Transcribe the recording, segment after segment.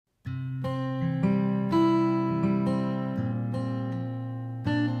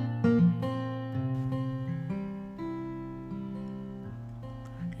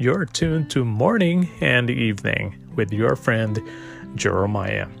You're tuned to Morning and Evening with your friend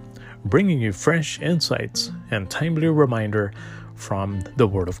Jeremiah, bringing you fresh insights and timely reminder from the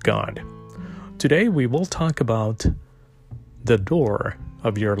Word of God. Today we will talk about the door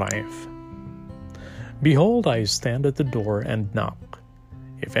of your life. Behold, I stand at the door and knock.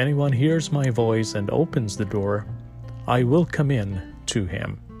 If anyone hears my voice and opens the door, I will come in to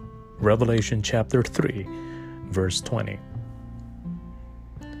him. Revelation chapter 3, verse 20.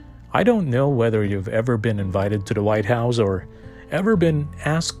 I don't know whether you've ever been invited to the White House or ever been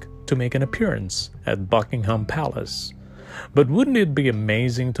asked to make an appearance at Buckingham Palace. But wouldn't it be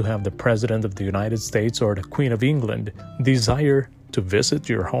amazing to have the President of the United States or the Queen of England desire to visit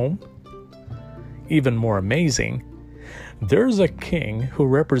your home? Even more amazing, there's a king who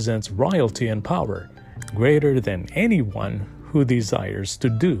represents royalty and power greater than anyone who desires to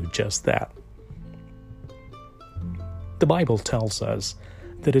do just that. The Bible tells us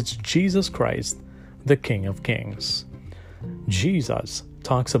that it's Jesus Christ, the King of Kings. Jesus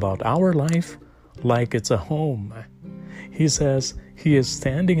talks about our life like it's a home. He says He is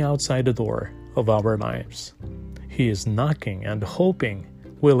standing outside the door of our lives. He is knocking and hoping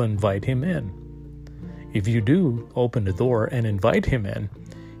we'll invite Him in. If you do open the door and invite Him in,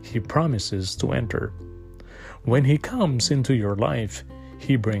 He promises to enter. When He comes into your life,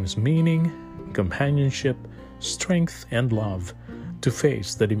 He brings meaning, companionship, strength, and love to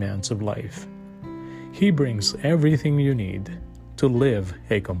face the demands of life. He brings everything you need to live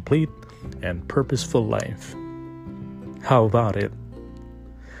a complete and purposeful life. How about it?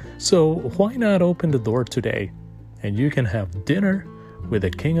 So why not open the door today and you can have dinner with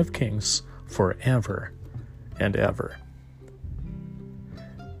the King of Kings forever and ever.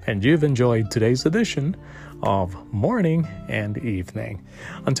 And you've enjoyed today's edition of Morning and Evening.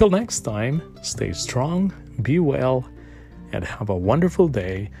 Until next time, stay strong, be well, and have a wonderful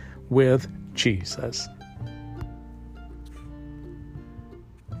day with Jesus.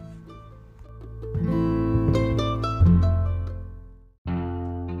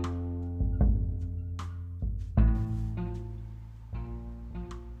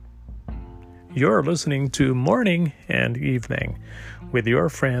 You're listening to Morning and Evening with your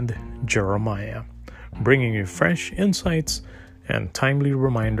friend Jeremiah, bringing you fresh insights and timely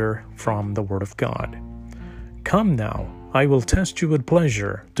reminder from the Word of God. Come now, I will test you with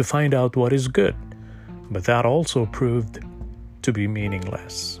pleasure to find out what is good, but that also proved to be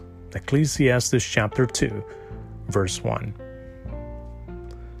meaningless. Ecclesiastes chapter 2, verse 1.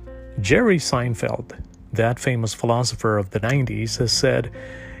 Jerry Seinfeld, that famous philosopher of the 90s, has said,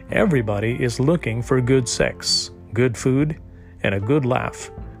 everybody is looking for good sex, good food, and a good laugh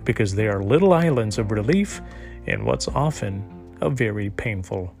because they are little islands of relief in what's often a very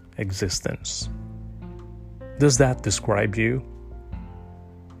painful existence. Does that describe you?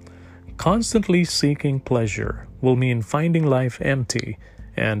 Constantly seeking pleasure will mean finding life empty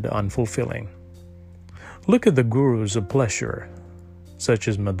and unfulfilling. Look at the gurus of pleasure, such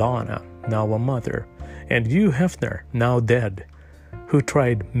as Madonna, now a mother, and Hugh Hefner, now dead, who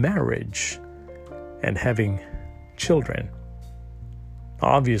tried marriage and having children.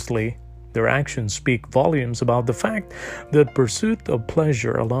 Obviously, their actions speak volumes about the fact that pursuit of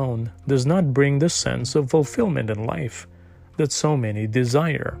pleasure alone does not bring the sense of fulfillment in life that so many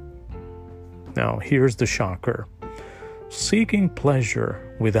desire. Now, here's the shocker. Seeking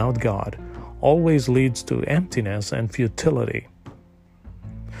pleasure without God always leads to emptiness and futility.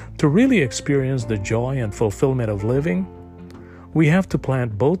 To really experience the joy and fulfillment of living, we have to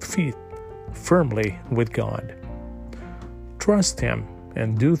plant both feet firmly with God. Trust Him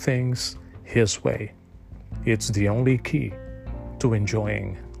and do things His way. It's the only key to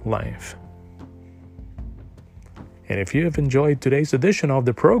enjoying life. And if you have enjoyed today's edition of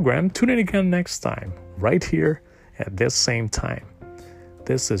the program, tune in again next time, right here at this same time.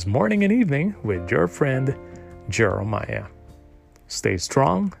 This is Morning and Evening with your friend Jeremiah. Stay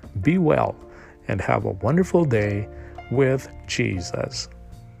strong, be well, and have a wonderful day with Jesus.